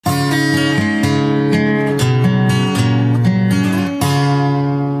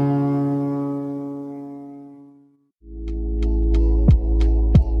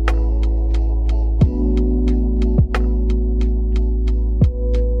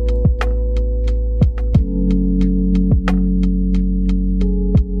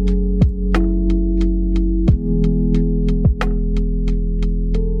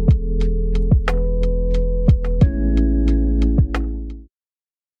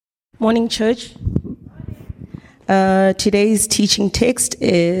Morning, church. Today's teaching text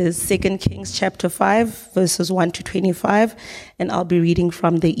is 2 Kings chapter 5, verses 1 to 25, and I'll be reading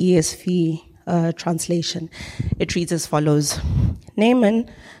from the ESV translation. It reads as follows. Naaman,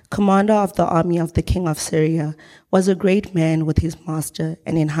 commander of the army of the king of Syria, was a great man with his master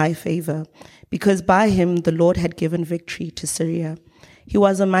and in high favor, because by him the Lord had given victory to Syria. He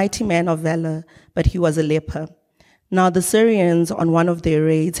was a mighty man of valor, but he was a leper. Now the Syrians on one of their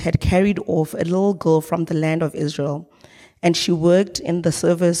raids had carried off a little girl from the land of Israel, and she worked in the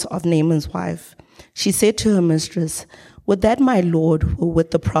service of Naaman's wife. She said to her mistress, "Would that my Lord were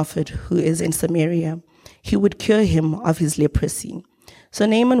with the prophet who is in Samaria. He would cure him of his leprosy." So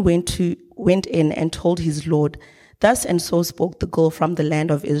Naaman went in and told his Lord, "Thus and so spoke the girl from the land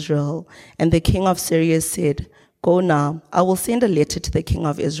of Israel." And the king of Syria said, "Go now, I will send a letter to the king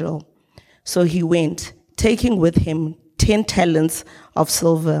of Israel." So he went, taking with him 10 talents of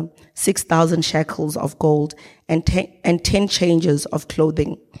silver, 6,000 shekels of gold, and 10 changes of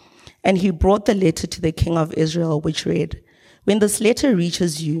clothing. And he brought the letter to the king of Israel, which read, "When this letter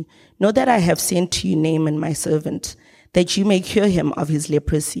reaches you, know that I have sent to you Naaman, my servant, that you may cure him of his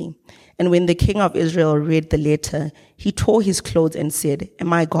leprosy." And when the king of Israel read the letter, he tore his clothes and said,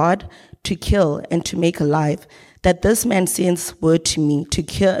 "Am I God to kill and to make alive, that this man sends word to me to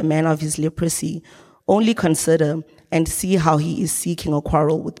cure a man of his leprosy? Only consider and see how he is seeking a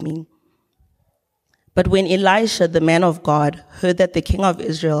quarrel with me." But when Elisha, the man of God, heard that the king of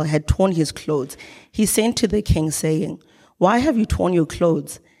Israel had torn his clothes, he sent to the king, saying, "Why have you torn your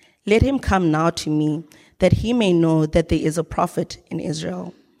clothes? Let him come now to me, that he may know that there is a prophet in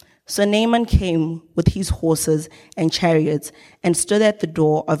Israel." So Naaman came with his horses and chariots and stood at the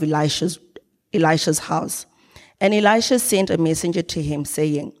door of Elisha's house. And Elisha sent a messenger to him,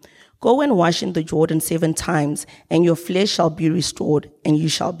 saying, "Go and wash in the Jordan 7 times, and your flesh shall be restored, and you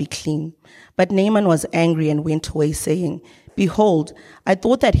shall be clean." But Naaman was angry and went away, saying, "Behold, I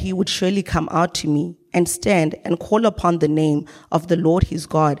thought that he would surely come out to me and stand and call upon the name of the Lord his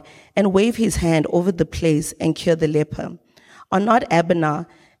God, and wave his hand over the place and cure the leper. Are not Abana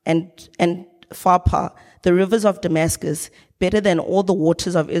and Pharpar, the rivers of Damascus, better than all the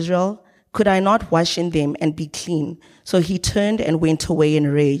waters of Israel? Could I not wash in them and be clean?" So he turned and went away in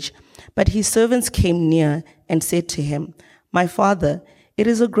rage. But his servants came near and said to him, "My father, it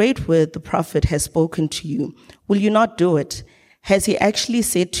is a great word the prophet has spoken to you. Will you not do it? Has he actually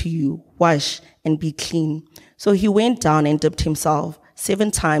said to you, 'Wash and be clean'?" So he went down and dipped himself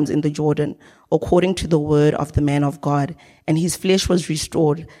 7 times in the Jordan, according to the word of the man of God, and his flesh was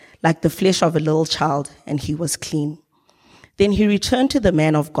restored like the flesh of a little child, and he was clean. Then he returned to the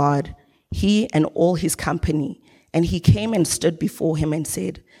man of God, he and all his company, and he came and stood before him and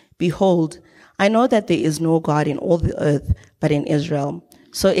said, "Behold, I know that there is no God in all the earth but in Israel.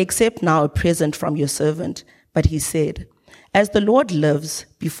 So accept now a present from your servant." But he said, "As the Lord lives,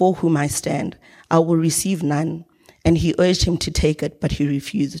 before whom I stand, I will receive none." And he urged him to take it, but he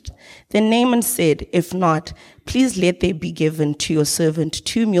refused. Then Naaman said, "If not, please let there be given to your servant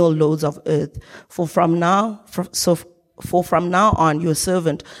 2 mule loads of earth, for from now on your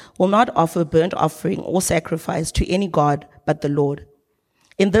servant will not offer burnt offering or sacrifice to any god but the Lord.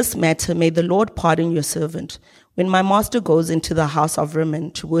 In this matter, may the Lord pardon your servant. When my master goes into the house of Rimmon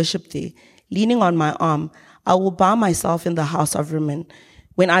to worship there, leaning on my arm, I will bow myself in the house of Rimmon.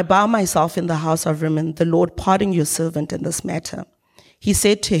 When I bow myself in the house of Rimmon, the Lord pardon your servant in this matter." He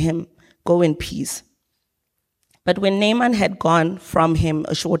said to him, "Go in peace." But when Naaman had gone from him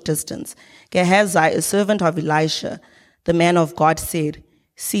a short distance, Gehazi, a servant of Elisha, the man of God, said,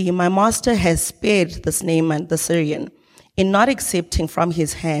 "See, my master has spared this Naaman the Syrian, in not accepting from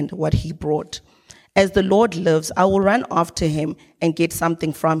his hand what he brought. As the Lord lives, I will run after him and get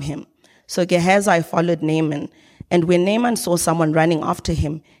something from him." So Gehazi followed Naaman, and when Naaman saw someone running after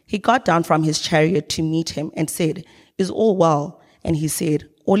him, he got down from his chariot to meet him and said, "Is all well?" And he said,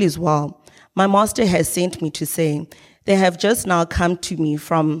 "All is well. My master has sent me to say, there have just now come to me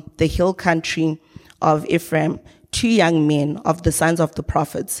from the hill country of Ephraim 2 young men of the sons of the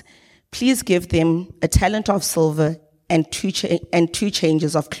prophets. Please give them a talent of silver and 2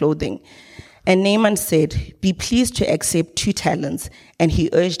 changes of clothing." And Naaman said, "Be pleased to accept 2 talents. And he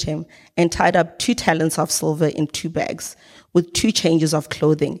urged him, and tied up 2 talents of silver in 2 bags, with 2 changes of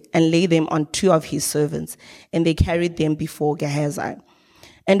clothing, and laid them on 2 of his servants, and they carried them before Gehazi.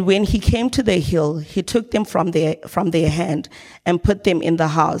 And when he came to the hill, he took them from their hand, and put them in the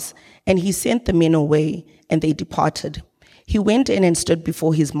house, and he sent the men away, and they departed. He went in and stood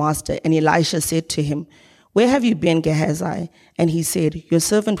before his master, and Elisha said to him, "Where have you been, Gehazi?" And he said, "Your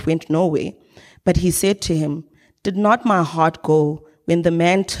servant went nowhere." But he said to him, "Did not my heart go when the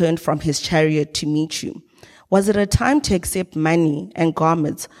man turned from his chariot to meet you? Was it a time to accept money and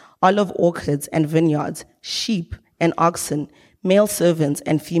garments, olive orchards and vineyards, sheep and oxen, male servants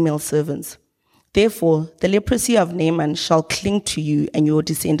and female servants? Therefore, the leprosy of Naaman shall cling to you and your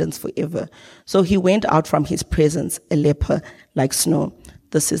descendants forever. So he went out from his presence, a leper like snow.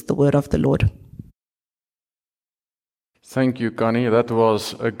 This is the word of the Lord. Thank you, Connie. That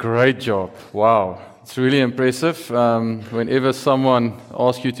was a great job. Wow. It's really impressive. Whenever someone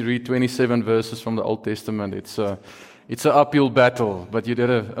asks you to read 27 verses from the Old Testament, it's an uphill battle, but you did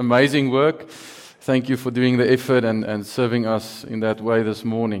amazing work. Thank you for doing the effort and serving us in that way this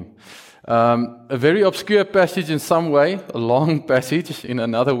morning. A very obscure passage in some way, a long passage in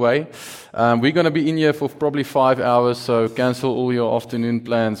another way. We're going to be in here for probably 5 hours, so cancel all your afternoon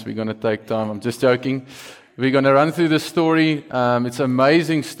plans. We're going to take time. I'm just joking. We're going to run through the story. It's an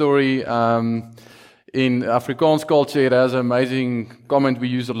amazing story. In Afrikaans culture, it has an amazing comment we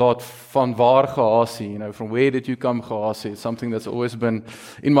use a lot, van waar gehasie, from where did you come gehasie? It's something that's always been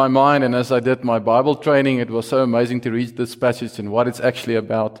in my mind, and as I did my Bible training, it was so amazing to read this passage and what it's actually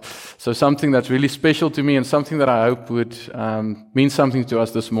about. So something that's really special to me and something that I hope would mean something to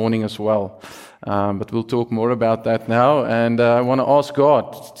us this morning as well. But we'll talk more about that now, and I want to ask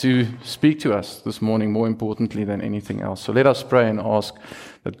God to speak to us this morning, more importantly than anything else. So let us pray and ask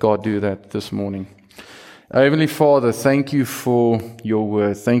that God do that this morning. Heavenly Father, thank you for your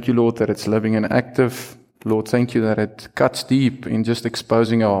word. Thank you, Lord, that it's living and active. Lord, thank you that it cuts deep in just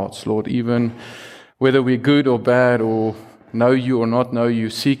exposing our hearts. Lord, even whether we're good or bad or know you or not know you,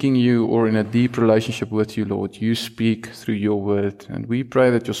 seeking you or in a deep relationship with you, Lord, you speak through your word. And we pray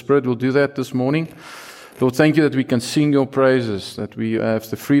that your Spirit will do that this morning. Lord, thank you that we can sing your praises, that we have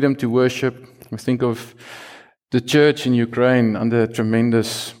the freedom to worship. We think of the church in Ukraine under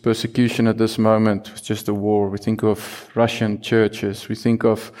tremendous persecution at this moment with just a war. We think of Russian churches. We think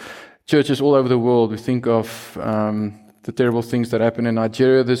of churches all over the world. We think of the terrible things that happened in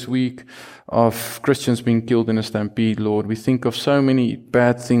Nigeria this week, of Christians being killed in a stampede, Lord. We think of so many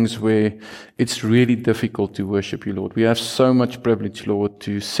bad things where it's really difficult to worship you, Lord. We have so much privilege, Lord,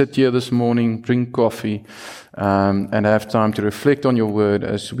 to sit here this morning, drink coffee, and have time to reflect on your word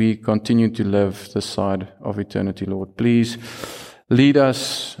as we continue to live this side of eternity, Lord. Please lead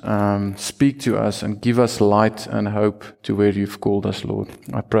us, speak to us, and give us light and hope to where you've called us, Lord.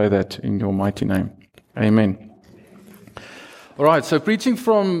 I pray that in your mighty name. Amen. All right, so preaching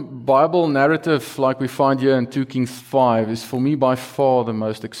from Bible narrative like we find here in 2 Kings 5 is for me by far the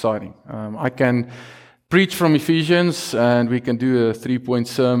most exciting. I can preach from Ephesians and we can do a 3-point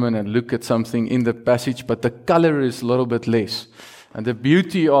sermon and look at something in the passage, but the color is a little bit less. And the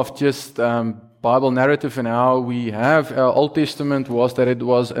beauty of just Bible narrative and how we have our Old Testament was that it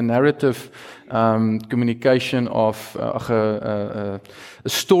was a narrative communication of a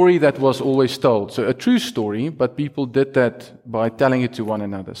story that was always told. So a true story, but people did that by telling it to one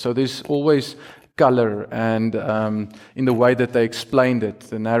another. So there's always color and in the way that they explained it,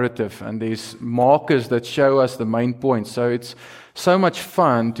 the narrative, and there's markers that show us the main points. So it's so much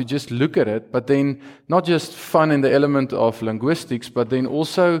fun to just look at it, but then not just fun in the element of linguistics, but then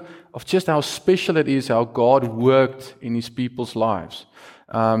also of just how special it is how God worked in his people's lives.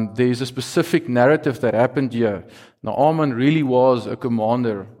 There's a specific narrative that happened here. Naaman really was a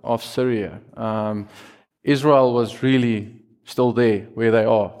commander of Syria. Israel was really still there where they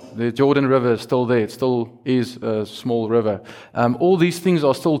are. The Jordan River is still there. It still is a small river. All these things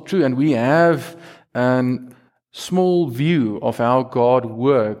are still true, and we have an small view of how God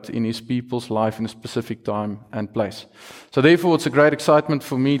worked in his people's life in a specific time and place. So therefore, it's a great excitement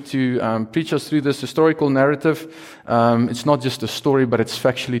for me to preach us through this historical narrative. It's not just a story, but it's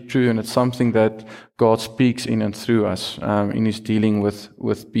factually true, and it's something that God speaks in and through us in his dealing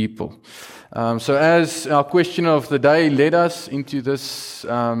with people. So as our question of the day led us into this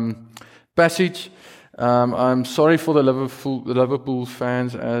passage, I'm sorry for the Liverpool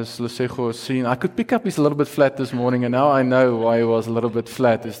fans, as Lesego has seen. I could pick up he's a little bit flat this morning, and now I know why he was a little bit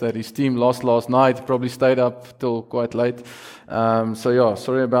flat, is that his team lost last night, probably stayed up till quite late. So yeah,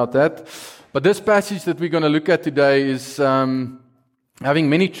 sorry about that. But this passage that we're going to look at today is having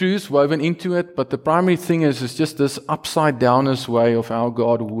many truths woven into it, but the primary thing is just this upside-downest way of how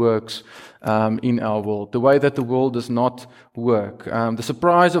God works in our world, the way that the world does not work, the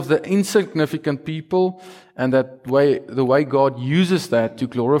surprise of the insignificant people, and the way God uses that to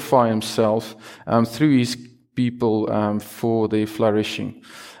glorify himself through his people for their flourishing.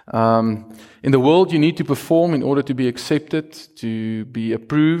 In the world, you need to perform in order to be accepted, to be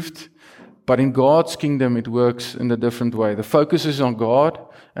approved. But in God's kingdom, it works in a different way. The focus is on God,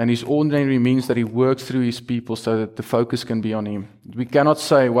 and His ordinary means that He works through His people so that the focus can be on Him. We cannot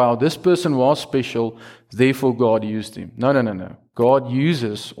say, wow, this person was special, therefore God used him. No. God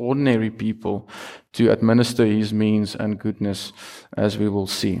uses ordinary people to administer His means and goodness, as we will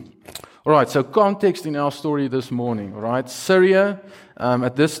see. All right, so context in our story this morning. All right, Syria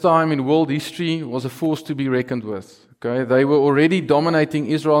at this time in world history was a force to be reckoned with. Okay, they were already dominating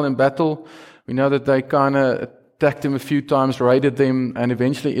Israel in battle. We know that they kind of attacked them a few times, raided them, and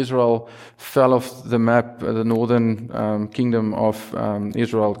eventually Israel fell off the map. The northern kingdom of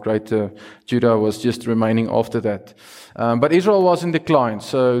Israel, Greater Judah, was just remaining after that. But Israel was in decline.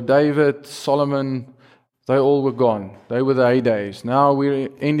 So David, Solomon, they all were gone. They were the heydays. Now we're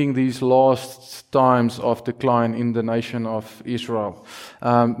ending these last times of decline in the nation of Israel.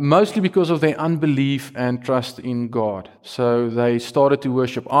 Mostly because of their unbelief and trust in God. So they started to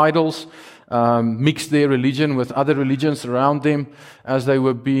worship idols, mixed their religion with other religions around them as they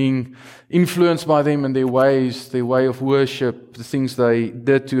were being influenced by them and their ways, their way of worship, the things they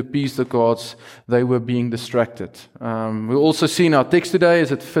did to appease the gods, they were being distracted. We also see in our text today,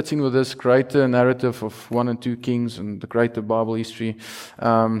 as it fits in with this greater narrative of 1 and 2 Kings and the greater Bible history,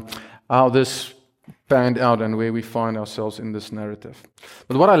 how this panned out and where we find ourselves in this narrative.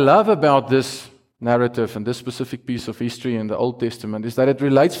 But what I love about this narrative and this specific piece of history in the Old Testament is that it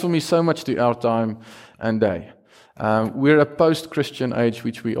relates for me so much to our time and day. We're a post-Christian age,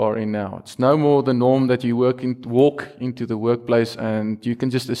 which we are in now. It's no more the norm that you walk into the workplace and you can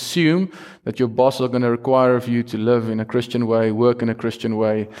just assume that your boss are going to require of you to live in a Christian way, work in a Christian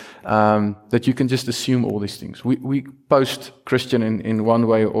way, that you can just assume all these things. We post-Christian in one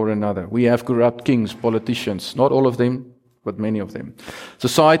way or another. We have corrupt kings, politicians, not all of them, but many of them.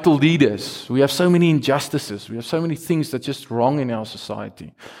 Societal leaders. We have so many injustices. We have so many things that's just wrong in our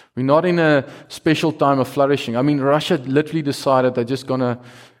society. We're not in a special time of flourishing. I mean, Russia literally decided they're just going to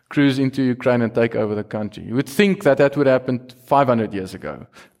cruise into Ukraine and take over the country. You would think that would happen 500 years ago.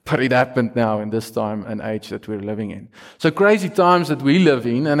 But it happened now in this time and age that we're living in. So crazy times that we live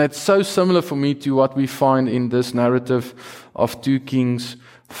in, and it's so similar for me to what we find in this narrative of 2 Kings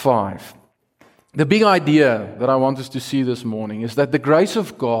 5. The big idea that I want us to see this morning is that the grace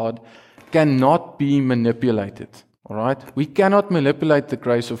of God cannot be manipulated. All right? We cannot manipulate the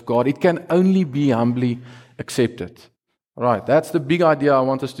grace of God. It can only be humbly accepted. All right, that's the big idea I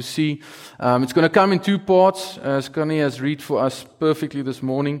want us to see. It's going to come in 2 parts, as Connie has read for us perfectly this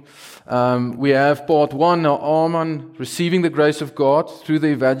morning. We have part 1, Naaman receiving the grace of God through the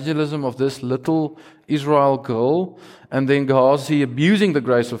evangelism of this little Israel girl, and then Gehazi abusing the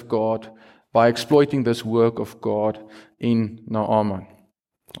grace of God by exploiting this work of God in Naaman.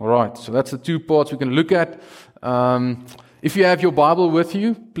 All right, so that's the 2 parts we can look at. If you have your Bible with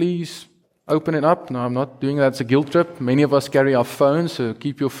you, please open it up. No, I'm not doing that. It's a guilt trip. Many of us carry our phones, so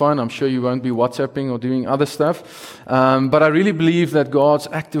keep your phone. I'm sure you won't be WhatsApping or doing other stuff. But I really believe that God's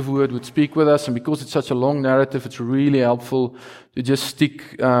active word would speak with us, and because it's such a long narrative, it's really helpful to just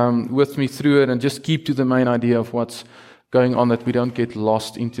stick with me through it and just keep to the main idea of what's going on, that we don't get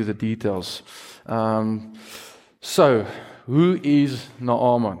lost into the details. So, who is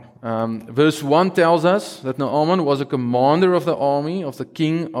Naaman? Verse 1 tells us that Naaman was a commander of the army of the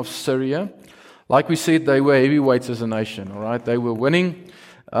king of Syria. Like we said, they were heavyweights as a nation. All right, they were winning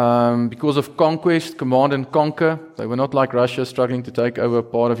because of conquest, command and conquer. They were not like Russia struggling to take over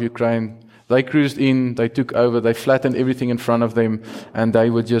part of Ukraine. They cruised in, they took over, they flattened everything in front of them, and they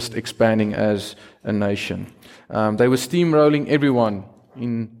were just expanding as a nation. They were steamrolling everyone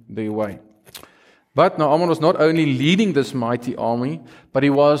in their way. But Naaman was not only leading this mighty army, but he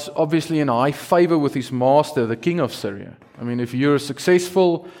was obviously in high favor with his master, the king of Syria. I mean, if you're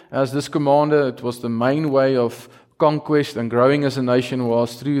successful as this commander, it was the main way of conquest and growing as a nation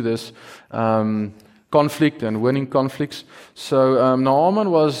was through this conflict and winning conflicts. So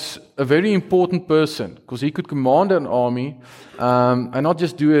Naaman was a very important person because he could command an army and not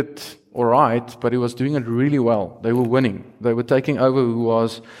just do it all right, but he was doing it really well. They were winning. They were taking over who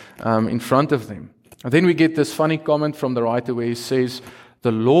was in front of them. And then we get this funny comment from the writer where he says,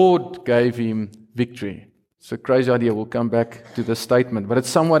 the Lord gave him victory. It's a crazy idea. We'll come back to this statement. But it's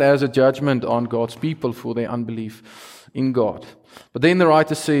somewhat as a judgment on God's people for their unbelief in God. But then the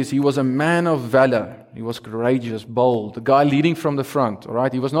writer says he was a man of valor. He was courageous, bold, the guy leading from the front. All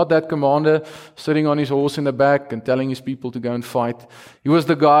right, he was not that commander sitting on his horse in the back and telling his people to go and fight. He was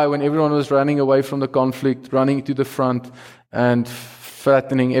the guy when everyone was running away from the conflict, running to the front and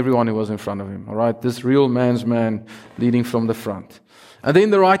flattening everyone who was in front of him. All right, this real man's man leading from the front. And then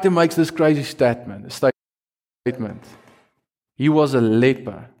the writer makes this crazy statement. He was a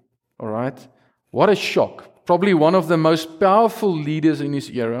leper. All right, what a shock. probably one of the most powerful leaders in his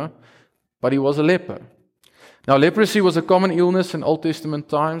era, but he was a leper. Now, leprosy was a common illness in Old Testament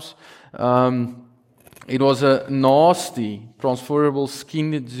times. It was a nasty, transferable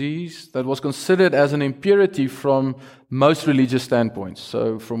skin disease that was considered as an impurity from most religious standpoints.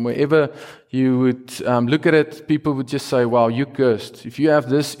 So from wherever you would look at it, people would just say, wow, you're cursed. If you have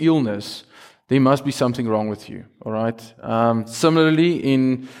this illness, there must be something wrong with you. All right. Similarly,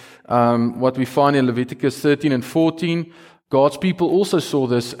 in what we find in Leviticus 13 and 14, God's people also saw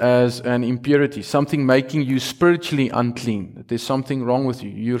this as an impurity, something making you spiritually unclean. That there's something wrong with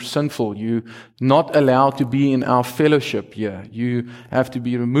you. You're sinful. You're not allowed to be in our fellowship here. You have to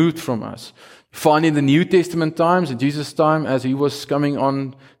be removed from us. You find in the New Testament times, in Jesus' time, as he was coming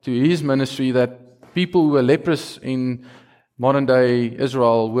on to his ministry, that people who were leprous in modern day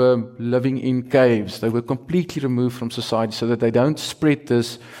Israel were living in caves. They were completely removed from society so that they don't spread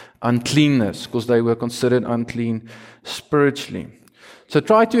this uncleanness, because they were considered unclean spiritually. So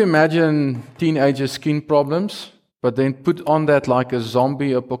try to imagine teenagers' skin problems, but then put on that like a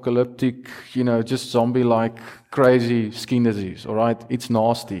zombie apocalyptic, just zombie-like crazy skin disease, all right? It's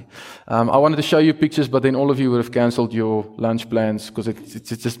nasty. I wanted to show you pictures, but then all of you would have cancelled your lunch plans because it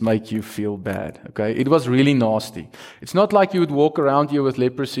just make you feel bad, okay? It was really nasty. It's not like you would walk around here with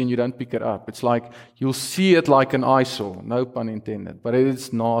leprosy and you don't pick it up. It's like you'll see it like an eyesore, no pun intended, but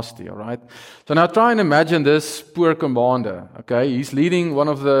it's nasty, all right? So now try and imagine this poor commander, okay? He's leading one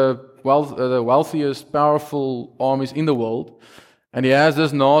of the wealthiest, powerful armies in the world, and he has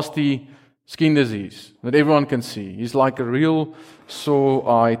this nasty skin disease that everyone can see. He's like a real sore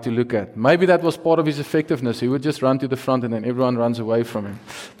eye to look at. Maybe that was part of his effectiveness. He would just run to the front and then everyone runs away from him.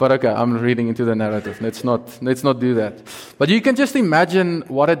 But okay, I'm reading into the narrative. Let's not do that. But you can just imagine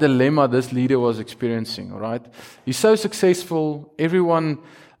what a dilemma this leader was experiencing, all right? He's so successful. Everyone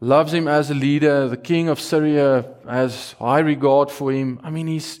loves him as a leader. The king of Syria has high regard for him. I mean,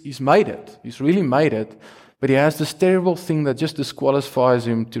 he's made it. He's really made it. But he has this terrible thing that just disqualifies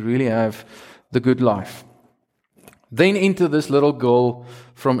him to really have the good life. Then enter this little girl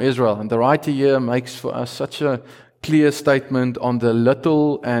from Israel. And the writer here makes for us such a clear statement on the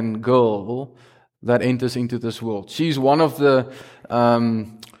little and girl that enters into this world. She's one of the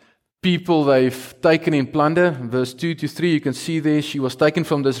people they've taken in plunder. Verse 2 to 3, you can see there, she was taken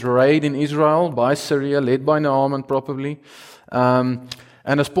from this raid in Israel by Syria, led by Naaman probably.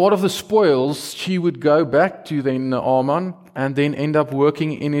 And as part of the spoils, she would go back to then Naaman and then end up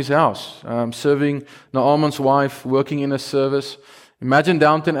working in his house, serving Naaman's wife, working in his service. Imagine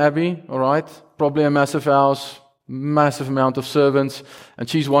Downton Abbey, all right? Probably a massive house, massive amount of servants, and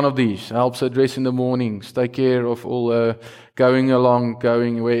she's one of these. Helps her dress in the mornings, take care of all her going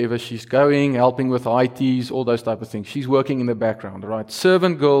wherever she's going, helping with ITs, all those type of things. She's working in the background, all right?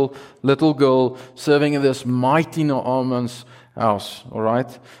 Servant girl, little girl, serving in this mighty Naaman's house, all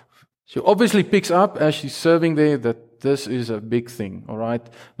right? She obviously picks up as she's serving there that this is a big thing, all right?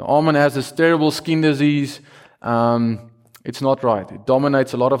 Naaman has this terrible skin disease. It's not right. It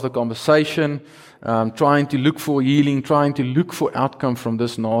dominates a lot of the conversation, trying to look for healing, trying to look for outcome from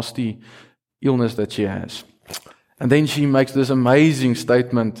this nasty illness that she has. And then she makes this amazing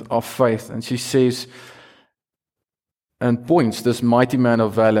statement of faith, and she says, and points this mighty man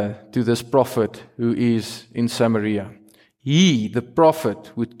of valor to this prophet who is in Samaria. He, the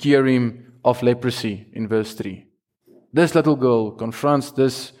prophet, would cure him of leprosy, in verse 3. This little girl confronts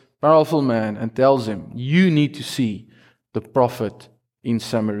this powerful man and tells him, you need to see the prophet in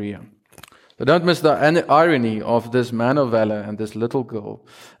Samaria. So don't miss the irony of this man of valor and this little girl.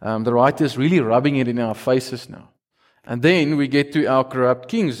 The writer is really rubbing it in our faces now. And then we get to our corrupt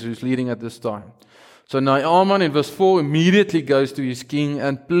kings who's leading at this time. So Naaman in verse 4 immediately goes to his king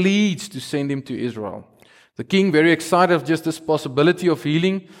and pleads to send him to Israel. The king, very excited of just this possibility of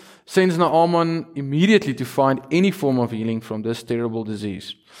healing, sends Naaman immediately to find any form of healing from this terrible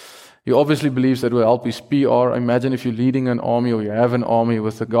disease. He obviously believes that will help his PR. Imagine if you're leading an army or you have an army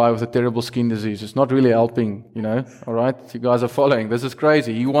with a guy with a terrible skin disease. It's not really helping, all right? You guys are following. This is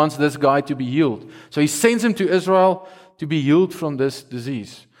crazy. He wants this guy to be healed. So he sends him to Israel to be healed from this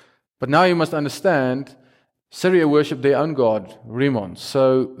disease. But now you must understand, Syria worship their own god, Rimmon.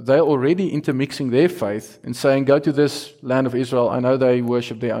 So they're already intermixing their faith and saying, go to this land of Israel. I know they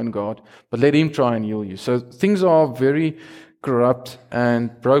worship their own god, but let him try and heal you. So things are very corrupt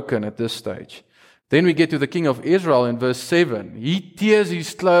and broken at this stage. Then we get to the king of Israel in verse 7. He tears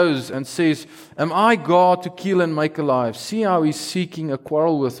his clothes and says, am I God to kill and make alive? See how he's seeking a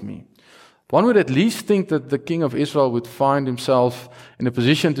quarrel with me. One would at least think that the king of Israel would find himself in a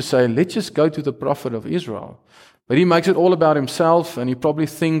position to say, let's just go to the prophet of Israel. But he makes it all about himself, and he probably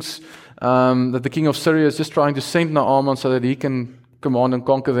thinks that the king of Syria is just trying to send Naaman so that he can command and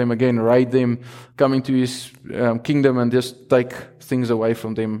conquer them again, raid them, come into his kingdom and just take things away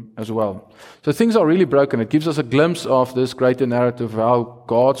from them as well. So things are really broken. It gives us a glimpse of this greater narrative of how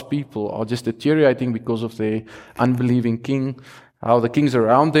God's people are just deteriorating because of their unbelieving king, how the kings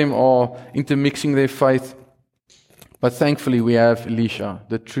around them are intermixing their faith. But thankfully we have Elisha,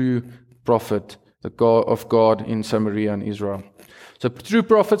 the true prophet of God in Samaria and Israel. So true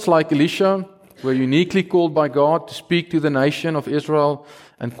prophets like Elisha were uniquely called by God to speak to the nation of Israel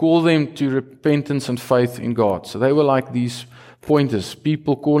and call them to repentance and faith in God. So they were like these pointers,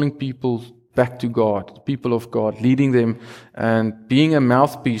 people calling people back to God, people of God, leading them and being a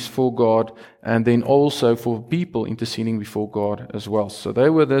mouthpiece for God, and then also for people interceding before God as well. So they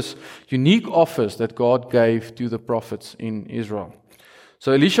were this unique office that God gave to the prophets in Israel.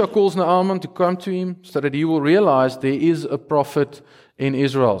 So Elisha calls Naaman to come to him so that he will realize there is a prophet in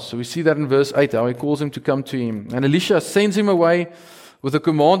Israel. So we see that in verse 8, how he calls him to come to him. And Elisha sends him away with a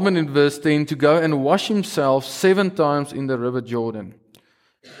commandment in verse 10 to go and wash himself 7 times in the river Jordan.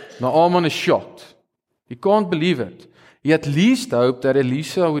 Naaman is shocked. He can't believe it. He at least hoped that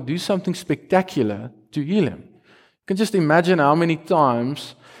Elisha would do something spectacular to heal him. You can just imagine how many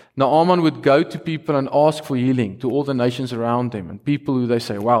times Naaman would go to people and ask for healing to all the nations around him, and people who they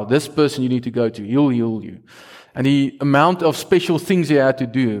say, wow, this person you need to go to, he'll heal you. And the amount of special things he had to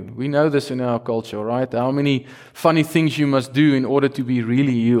do. We know this in our culture, right? How many funny things you must do in order to be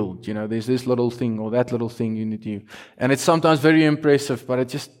really healed. You know, there's this little thing or that little thing you need to do. And it's sometimes very impressive, but it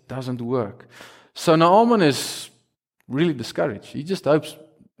just doesn't work. So Naaman is really discouraged. He just hopes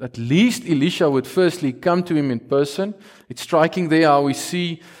at least Elisha would firstly come to him in person. It's striking there how we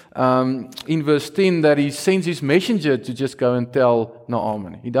see in verse 10 that he sends his messenger to just go and tell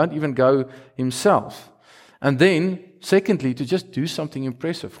Naaman. He don't even go himself. And then, secondly, to just do something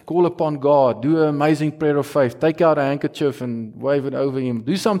impressive. Call upon God, do an amazing prayer of faith, take out a handkerchief and wave it over him.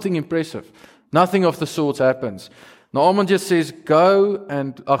 Do something impressive. Nothing of the sort happens. Naaman just says, go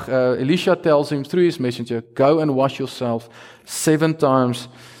and, Elisha tells him through his messenger, go and wash yourself 7 times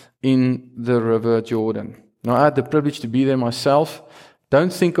in the river Jordan. Now, I had the privilege to be there myself.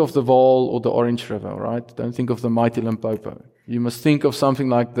 Don't think of the Vaal or the Orange River, right? Don't think of the mighty Limpopo. You must think of something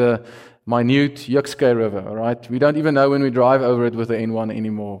like the minute Yukskay River, right? We don't even know when we drive over it with the N1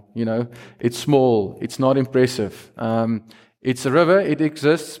 anymore. You know, it's small, it's not impressive. It's a river, it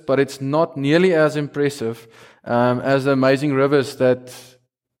exists, but it's not nearly as impressive as the amazing rivers that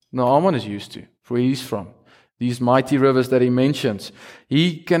Naaman is used to, where he's from. These mighty rivers that he mentions.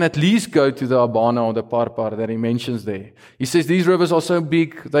 He can at least go to the Abana or the Parpar that he mentions there. He says these rivers are so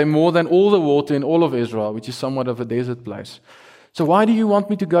big, they're more than all the water in all of Israel, which is somewhat of a desert place. So why do you want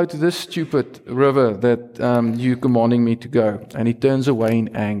me to go to this stupid river that you're commanding me to go? And he turns away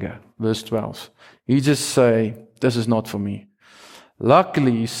in anger. Verse 12. He just say, this is not for me.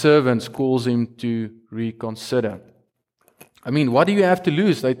 Luckily, his servants calls him to reconsider. I mean, what do you have to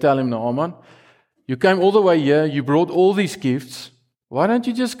lose? They tell him, Naaman, you came all the way here, you brought all these gifts. Why don't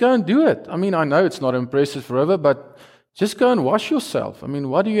you just go and do it? I mean, I know it's not impressive forever, but just go and wash yourself. I mean,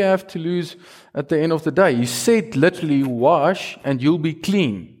 what do you have to lose at the end of the day? He said literally, wash and you'll be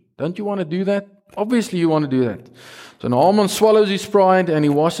clean. Don't you want to do that? Obviously you want to do that. So Naaman swallows his pride and he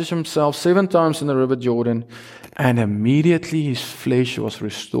washes himself 7 times in the river Jordan, and immediately his flesh was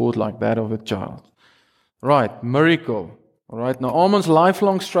restored like that of a child. Right, miracle. All right, Naaman's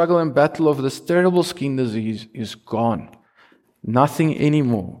lifelong struggle and battle of this terrible skin disease is gone. Nothing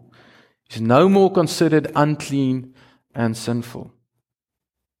anymore. He's no more considered unclean and sinful.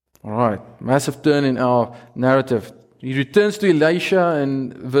 All right, massive turn in our narrative. He returns to Elisha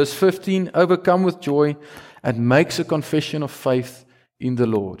in verse 15, overcome with joy, and makes a confession of faith in the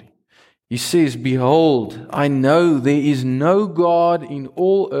Lord. He says, behold, I know there is no God in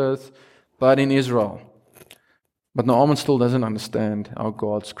all earth but in Israel. But Naaman still doesn't understand how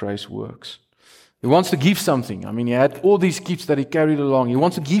God's grace works. He wants to give something. I mean, he had all these gifts that he carried along. He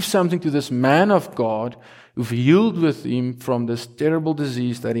wants to give something to this man of God who've healed with him from this terrible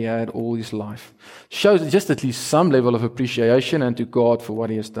disease that he had all his life. Shows just at least some level of appreciation and to God for what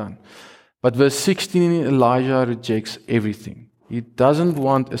he has done. But verse 16, Elijah rejects everything. He doesn't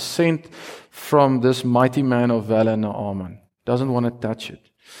want a cent from this mighty man of valor, Naaman. Doesn't want to touch it.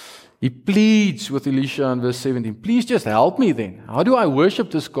 He pleads with Elisha in verse 17, please just help me then. How do I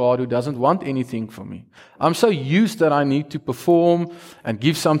worship this God who doesn't want anything from me? I'm so used that I need to perform and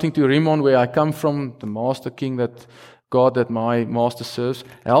give something to Rimmon where I come from, the master king that God that my master serves.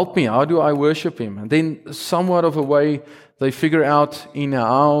 Help me, how do I worship him? And then somewhat of a way they figure out in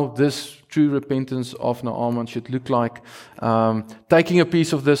how this true repentance of Naaman should look like. Taking a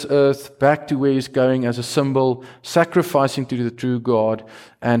piece of this earth back to where he's going as a symbol, sacrificing to the true God,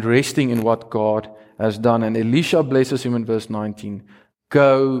 and resting in what God has done. And Elisha blesses him in verse 19.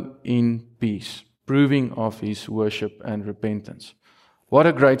 Go in peace, proving of his worship and repentance. What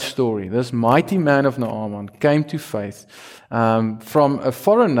a great story. This mighty man of Naaman came to faith from a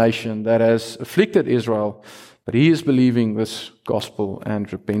foreign nation that has afflicted Israel, but he is believing this gospel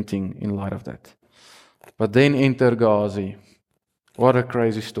and repenting in light of that. But then enter Gehazi. What a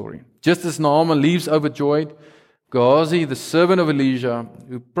crazy story. Just as Naaman leaves overjoyed, Gehazi, the servant of Elijah,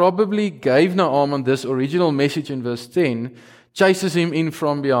 who probably gave Naaman this original message in verse 10, chases him in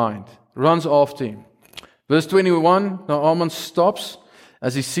from behind, runs after him. Verse 21, Naaman stops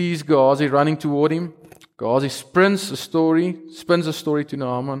as he sees Gehazi running toward him. Gehazi spins a story to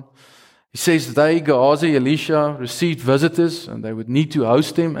Naaman. He says Gehazi, Elisha, received visitors and they would need to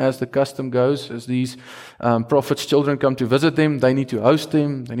host them as the custom goes. As these prophets' children come to visit them, they need to host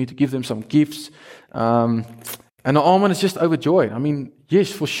them. They need to give them some gifts. And Naaman is just overjoyed. I mean,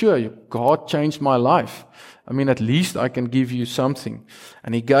 yes, for sure, God changed my life. I mean, at least I can give you something.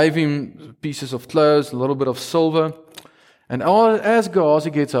 And he gave him pieces of clothes, a little bit of silver. And as Gehazi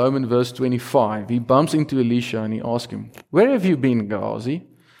gets home in verse 25, he bumps into Elisha and he asks him, where have you been, Gehazi?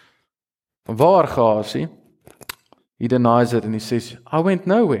 Waar, Gehazi? He denies it and he says, I went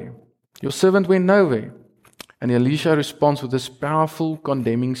nowhere. Your servant went nowhere. And Elisha responds with this powerful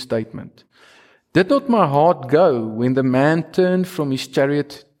condemning statement. Did not my heart go when the man turned from his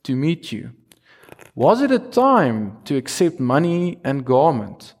chariot to meet you? Was it a time to accept money and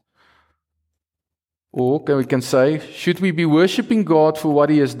garment? Or we can say, should we be worshipping God for what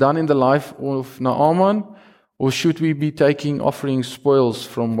he has done in the life of Naaman? Or should we be offering spoils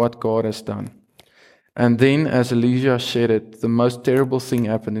from what God has done? And then, as Elisha said it, the most terrible thing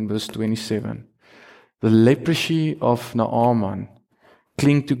happened in verse 27. The leprosy of Naaman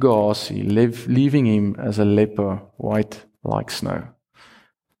clung to Gehazi, leaving him as a leper, white like snow.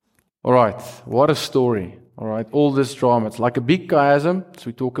 All right, what a story. All right, all this drama. It's like a big chiasm. So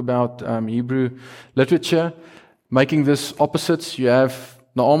we talk about Hebrew literature, making this opposites. You have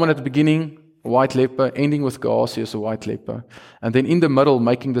Naaman at the beginning, a white leper, ending with Gehazi as a white leper. And then in the middle,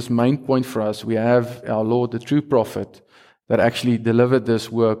 making this main point for us, we have our Lord, the true prophet, that actually delivered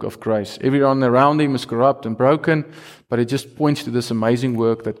this work of grace. Everyone around him is corrupt and broken, but it just points to this amazing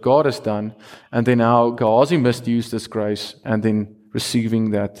work that God has done, and then how Gehazi misused this grace, and then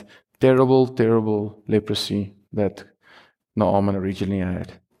receiving that terrible, terrible leprosy that Naaman originally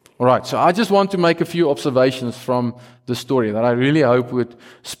had. All right, so I just want to make a few observations from the story that I really hope would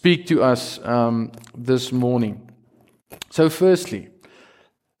speak to us this morning. So firstly,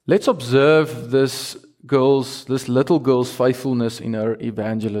 let's observe this little girl's faithfulness in her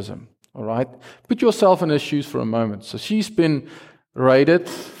evangelism. All right, put yourself in her shoes for a moment. So she's been raided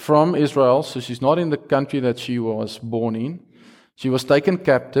from Israel, so she's not in the country that she was born in. She was taken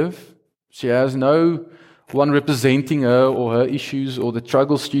captive. She has no one representing her or her issues or the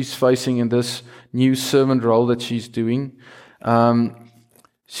struggles she's facing in this new servant role that she's doing.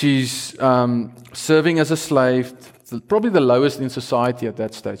 She's serving as a slave, probably the lowest in society at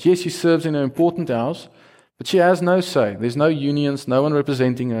that stage. Yes, she serves in an important house, but she has no say. There's no unions, no one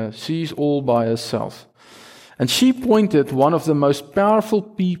representing her. She's all by herself. And she pointed one of the most powerful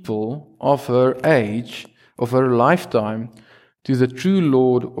people of her age, of her lifetime, to the true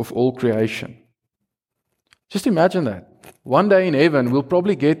Lord of all creation. Just imagine that. One day in heaven, we'll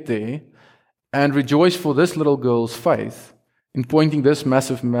probably get there and rejoice for this little girl's faith in pointing this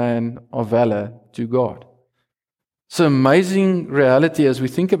massive man of valor to God. It's an amazing reality as we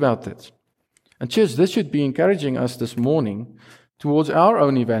think about this. And church, this should be encouraging us this morning towards our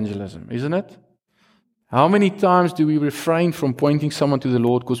own evangelism, isn't it? How many times do we refrain from pointing someone to the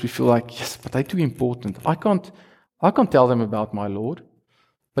Lord because we feel like, yes, but they're too important. I can't tell them about my Lord.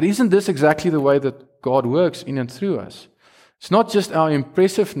 But isn't this exactly the way that God works in and through us? It's not just our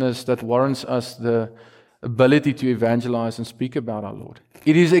impressiveness that warrants us the ability to evangelize and speak about our Lord.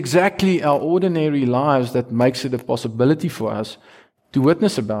 It is exactly our ordinary lives that makes it a possibility for us to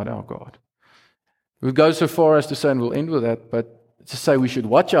witness about our God. We go so far as to say, and we'll end with that, but to say we should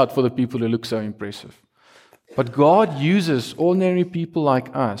watch out for the people who look so impressive. But God uses ordinary people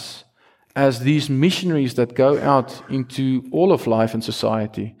like us as these missionaries that go out into all of life and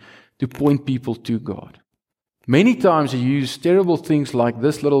society to point people to God. Many times He used terrible things like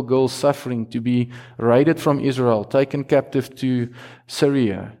this little girl's suffering to be raided from Israel, taken captive to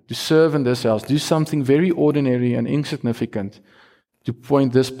Syria, to serve in this house, do something very ordinary and insignificant to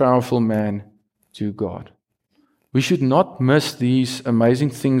point this powerful man to God. We should not miss these amazing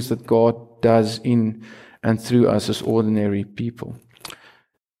things that God does in and through us as ordinary people.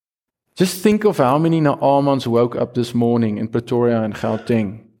 Just think of how many Naamans woke up this morning in Pretoria and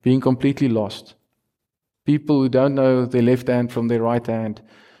Gauteng, being completely lost. People who don't know their left hand from their right hand.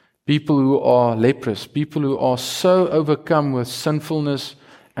 People who are leprous. People who are so overcome with sinfulness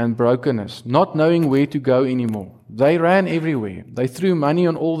and brokenness, not knowing where to go anymore. They ran everywhere. They threw money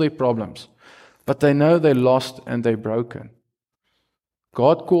on all their problems. But they know they're lost and they're broken.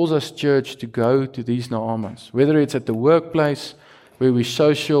 God calls us, church, to go to these Naamans, whether it's at the workplace, where we're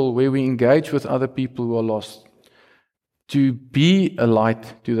social, where we engage with other people who are lost, to be a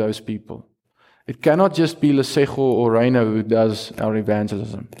light to those people. It cannot just be Lesego or Reina who does our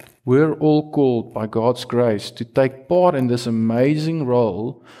evangelism. We're all called by God's grace to take part in this amazing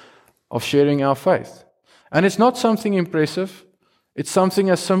role of sharing our faith. And it's not something impressive. It's something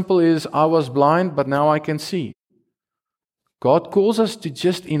as simple as, I was blind, but now I can see. God calls us to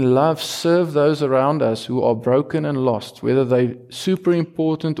just in love serve those around us who are broken and lost, whether they're super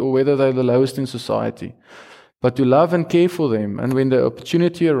important or whether they're the lowest in society. But to love and care for them, and when the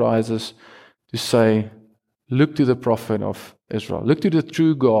opportunity arises, to say, look to the prophet of Israel. Look to the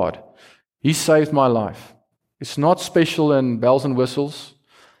true God. He saved my life. It's not special and bells and whistles,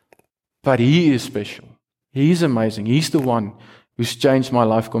 but He is special. He's amazing. He's the one who's changed my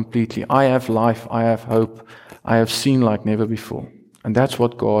life completely. I have life. I have hope. I have seen like never before. And that's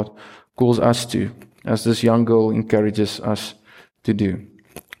what God calls us to, as this young girl encourages us to do.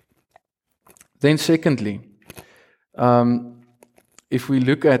 Then secondly, if we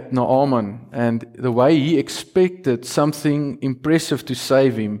look at Naaman and the way he expected something impressive to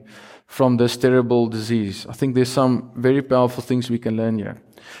save him from this terrible disease, I think there's some very powerful things we can learn here.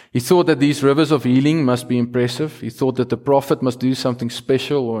 He thought that these rivers of healing must be impressive. He thought that the prophet must do something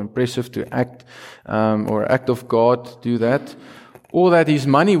special or impressive to act, or act of God do that, or that his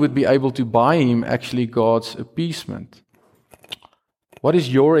money would be able to buy him actually God's appeasement. What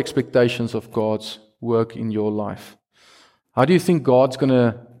is your expectations of God's work in your life? How do you think God's going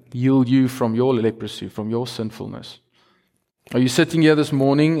to heal you from your leprosy, from your sinfulness? Are you sitting here this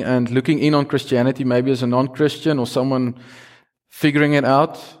morning and looking in on Christianity, maybe as a non-Christian or someone figuring it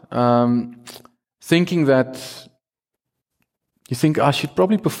out, thinking that you think, I should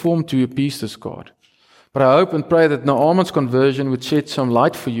probably perform to appease this God? But I hope and pray that Naaman's conversion would shed some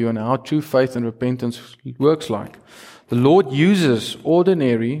light for you on how true faith and repentance works like. The Lord uses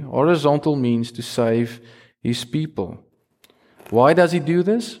ordinary, horizontal means to save His people. Why does He do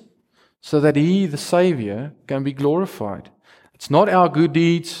this? So that He, the Savior, can be glorified. It's not our good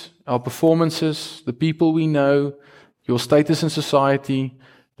deeds, our performances, the people we know, your status in society,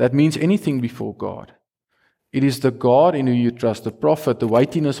 that means anything before God. It is the God in whom you trust, the prophet, the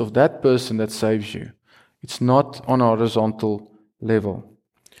weightiness of that person that saves you. It's not on a horizontal level.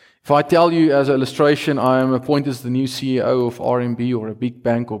 If I tell you as an illustration, I am appointed as the new CEO of RMB or a big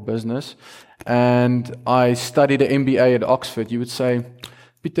bank or business, and I studied an MBA at Oxford, you would say,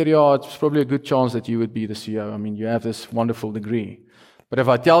 Peter, yeah, it's probably a good chance that you would be the CEO. I mean, you have this wonderful degree. But if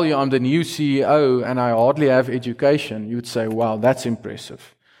I tell you I'm the new CEO and I hardly have education, you would say, wow, that's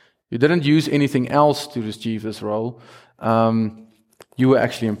impressive. You didn't use anything else to achieve this role. You were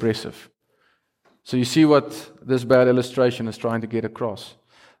actually impressive. So you see what this bad illustration is trying to get across.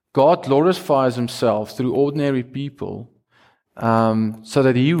 God glorifies Himself through ordinary people so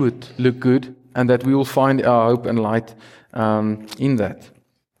that He would look good and that we will find our hope and light in that.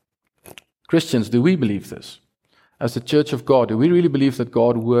 Christians, do we believe this? As the Church of God, do we really believe that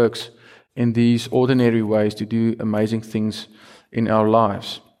God works in these ordinary ways to do amazing things in our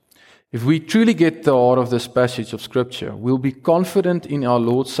lives? If we truly get the heart of this passage of Scripture, we'll be confident in our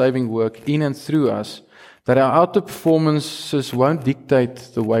Lord's saving work in and through us, that our outer performances won't dictate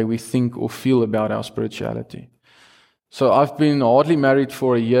the way we think or feel about our spirituality. So I've been hardly married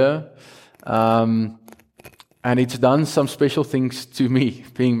for a year, and it's done some special things to me,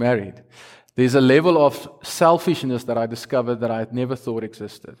 being married. There's a level of selfishness that I discovered that I had never thought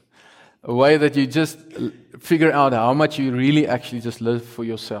existed. A way that you just figure out how much you really actually just live for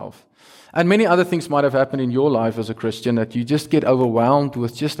yourself. And many other things might have happened in your life as a Christian that you just get overwhelmed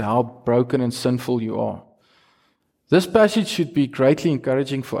with just how broken and sinful you are. This passage should be greatly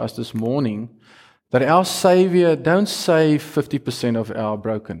encouraging for us this morning, that our Savior don't save 50% of our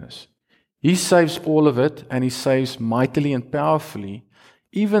brokenness. He saves all of it, and He saves mightily and powerfully,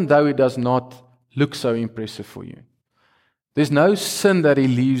 even though it does not look so impressive for you. There's no sin that He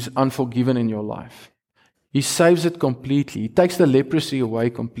leaves unforgiven in your life. He saves it completely. He takes the leprosy away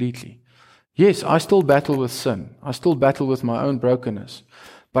completely. Yes, I still battle with sin. I still battle with my own brokenness.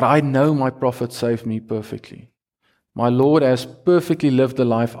 But I know my prophet saved me perfectly. My Lord has perfectly lived the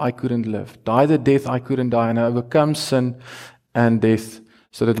life I couldn't live, died the death I couldn't die, and overcome sin and death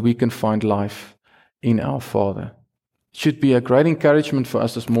so that we can find life in our Father. It should be a great encouragement for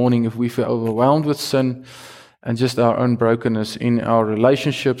us this morning if we feel overwhelmed with sin and just our own brokenness in our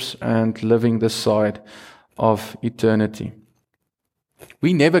relationships and living this side of eternity.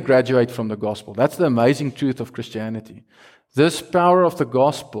 We never graduate from the gospel. That's the amazing truth of Christianity. This power of the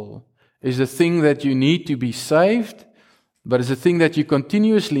gospel is the thing that you need to be saved, but it's the thing that you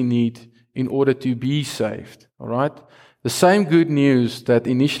continuously need in order to be saved. All right? The same good news that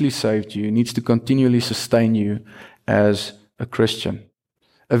initially saved you needs to continually sustain you as a Christian.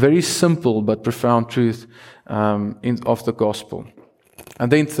 A very simple but profound truth of the gospel.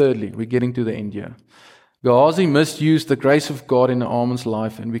 And then thirdly, we're getting to the end here. Gehazi misused the grace of God in Naaman's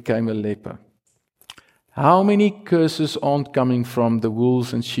life and became a leper. How many curses aren't coming from the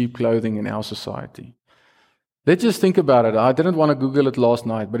wolves and sheep clothing in our society? Let's just think about it. I didn't want to Google it last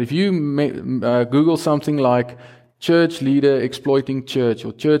night, but if you Google something like church leader exploiting church,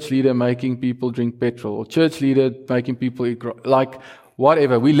 or church leader making people drink petrol, or church leader making people eat, like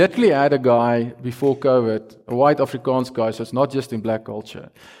whatever. We literally had a guy before COVID, a white Afrikaans guy, so it's not just in black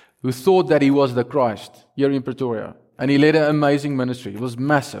culture, who thought that he was the Christ here in Pretoria. And he led an amazing ministry. It was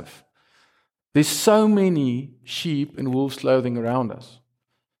massive. There's so many sheep in wolves' clothing around us.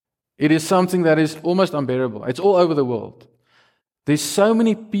 It is something that is almost unbearable. It's all over the world. There's so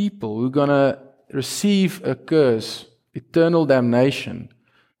many people who are going to receive a curse, eternal damnation,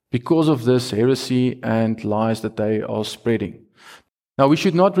 because of this heresy and lies that they are spreading. Now, we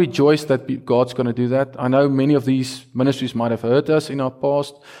should not rejoice that God's going to do that. I know many of these ministries might have hurt us in our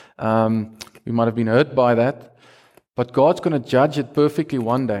past. We might have been hurt by that. But God's going to judge it perfectly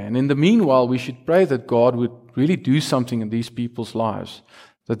one day. And in the meanwhile, we should pray that God would really do something in these people's lives,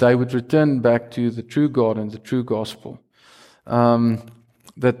 that they would return back to the true God and the true gospel,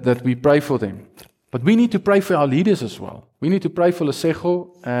 that we pray for them. But we need to pray for our leaders as well. We need to pray for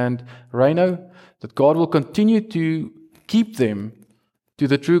Lesego and Reino, that God will continue to keep them to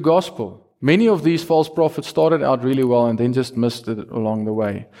the true gospel. Many of these false prophets started out really well and then just missed it along the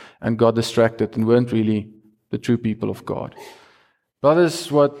way and got distracted and weren't really the true people of God.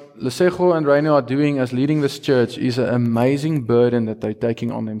 Brothers, what Lesego and Reino are doing as leading this church is an amazing burden that they're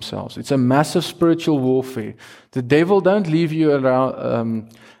taking on themselves. It's a massive spiritual warfare. The devil don't leave you alone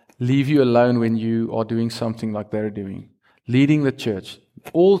when you are doing something like they're doing. Leading the church.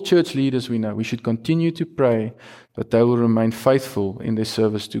 All church leaders we know, we should continue to pray that they will remain faithful in their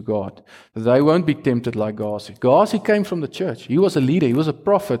service to God. That they won't be tempted like Gehazi. Gehazi came from the church. He was a leader. He was a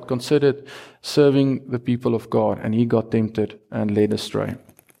prophet considered serving the people of God. And he got tempted and led astray.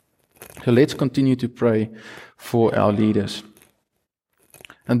 So let's continue to pray for our leaders.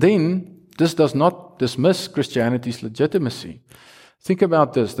 And then, this does not dismiss Christianity's legitimacy. Think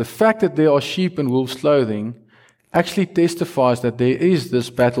about this. The fact that there are sheep in wolves' clothing actually testifies that there is this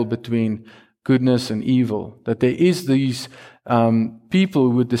battle between goodness and evil, that there is these people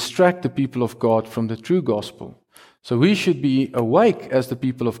who would distract the people of God from the true gospel. So we should be awake as the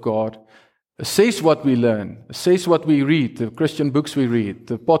people of God, assess what we learn, assess what we read, the Christian books we read,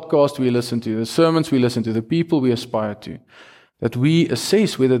 the podcasts we listen to, the sermons we listen to, the people we aspire to, that we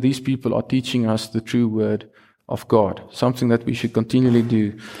assess whether these people are teaching us the true word of God, something that we should continually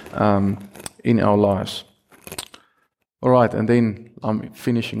do in our lives. All right, and then I'm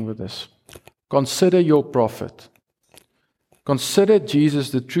finishing with this. Consider your prophet. Consider Jesus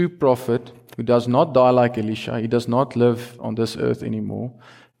the true prophet who does not die like Elisha. He does not live on this earth anymore.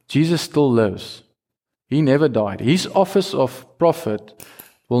 Jesus still lives. He never died. His office of prophet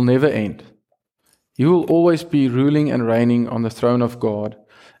will never end. He will always be ruling and reigning on the throne of God,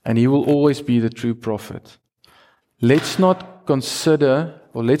 and he will always be the true prophet. Let's consider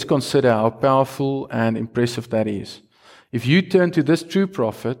how powerful and impressive that is. If you turn to this true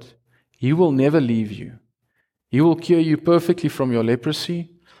prophet, he will never leave you. He will cure you perfectly from your leprosy,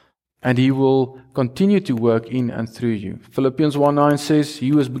 and he will continue to work in and through you. Philippians 1:9 says, he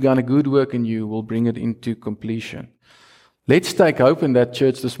who has begun a good work in you will bring it into completion. Let's take hope in that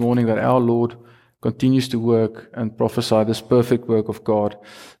church this morning that our Lord continues to work and prophesy this perfect work of God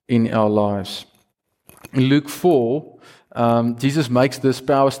in our lives. In Luke 4, Jesus makes this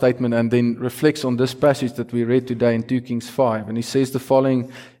power statement and then reflects on this passage that we read today in 2 Kings 5. And he says the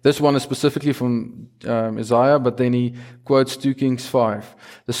following. This one is specifically from Isaiah, but then he quotes 2 Kings 5.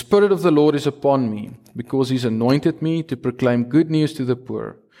 The Spirit of the Lord is upon me, because he's anointed me to proclaim good news to the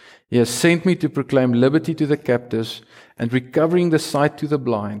poor. He has sent me to proclaim liberty to the captives and recovering the sight to the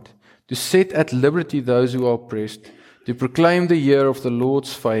blind, to set at liberty those who are oppressed, to proclaim the year of the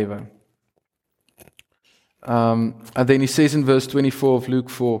Lord's favor. And then he says in verse 24 of Luke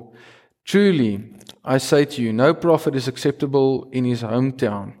 4, "Truly, I say to you, no prophet is acceptable in his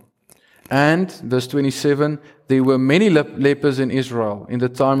hometown." And, verse 27, "There were many lepers in Israel in the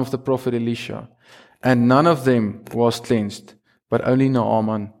time of the prophet Elisha, and none of them was cleansed, but only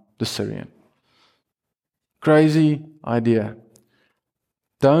Naaman the Syrian." Crazy idea.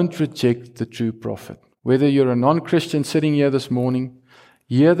 Don't reject the true prophet. Whether you're a non-Christian sitting here this morning,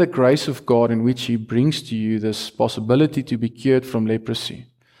 hear the grace of God in which He brings to you this possibility to be cured from leprosy.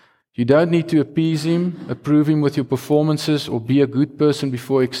 You don't need to appease Him, approve Him with your performances, or be a good person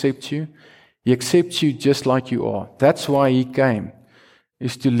before He accepts you. He accepts you just like you are. That's why He came,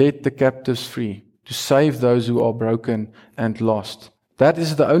 is to let the captives free, to save those who are broken and lost. That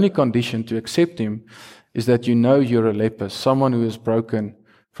is the only condition to accept Him, is that you know you're a leper, someone who is broken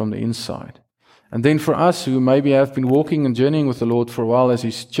from the inside. And then for us who maybe have been walking and journeying with the Lord for a while as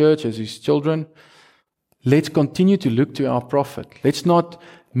His church, as His children, let's continue to look to our prophet. Let's not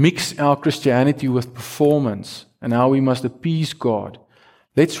mix our Christianity with performance and how we must appease God.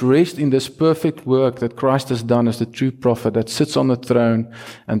 Let's rest in this perfect work that Christ has done as the true prophet that sits on the throne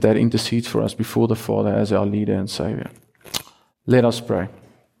and that intercedes for us before the Father as our leader and Savior. Let us pray.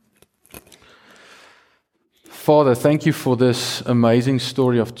 Father, thank you for this amazing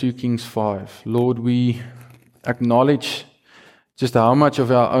story of 2 Kings 5. Lord, we acknowledge just how much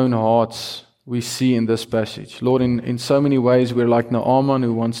of our own hearts we see in this passage. Lord, in so many ways, we're like Naaman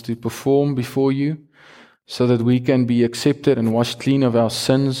who wants to perform before you so that we can be accepted and washed clean of our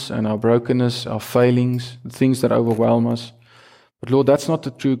sins and our brokenness, our failings, the things that overwhelm us. But Lord, that's not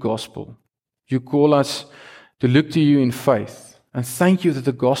the true gospel. You call us to look to you in faith. And thank you that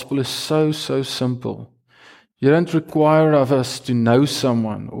the gospel is so simple. You don't require of us to know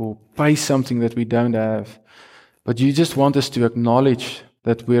someone or pay something that we don't have. But you just want us to acknowledge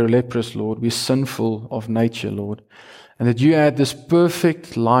that we're leprous, Lord. We're sinful of nature, Lord. And that you had this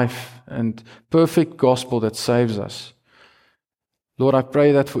perfect life and perfect gospel that saves us. Lord, I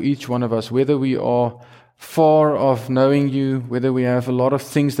pray that for each one of us, whether we are far of knowing you, whether we have a lot of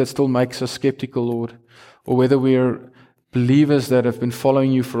things that still makes us skeptical, Lord, or whether we are believers that have been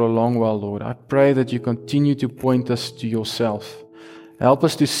following you for a long while, Lord, I pray that you continue to point us to yourself. Help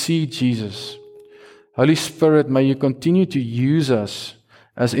us to see Jesus. Holy Spirit, may you continue to use us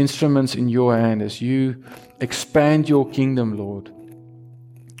as instruments in your hand as you expand your kingdom, Lord.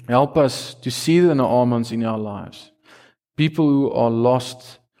 Help us to see the Naamans in our lives, people who are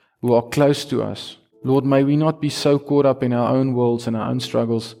lost, who are close to us. Lord, may we not be so caught up in our own worlds and our own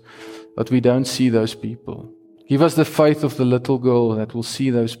struggles that we don't see those people. Give us the faith of the little girl that will see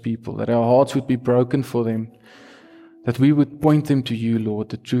those people, that our hearts would be broken for them, that we would point them to you, Lord,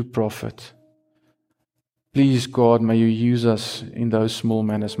 the true prophet. Please, God, may you use us in those small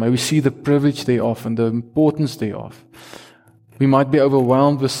manners. May we see the privilege thereof and the importance thereof. We might be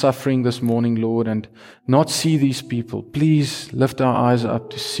overwhelmed with suffering this morning, Lord, and not see these people. Please lift our eyes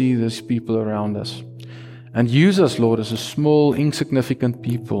up to see these people around us. And use us, Lord, as a small, insignificant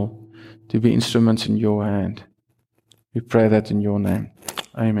people to be instruments in your hand. We pray that in your name.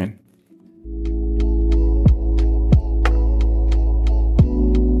 Amen.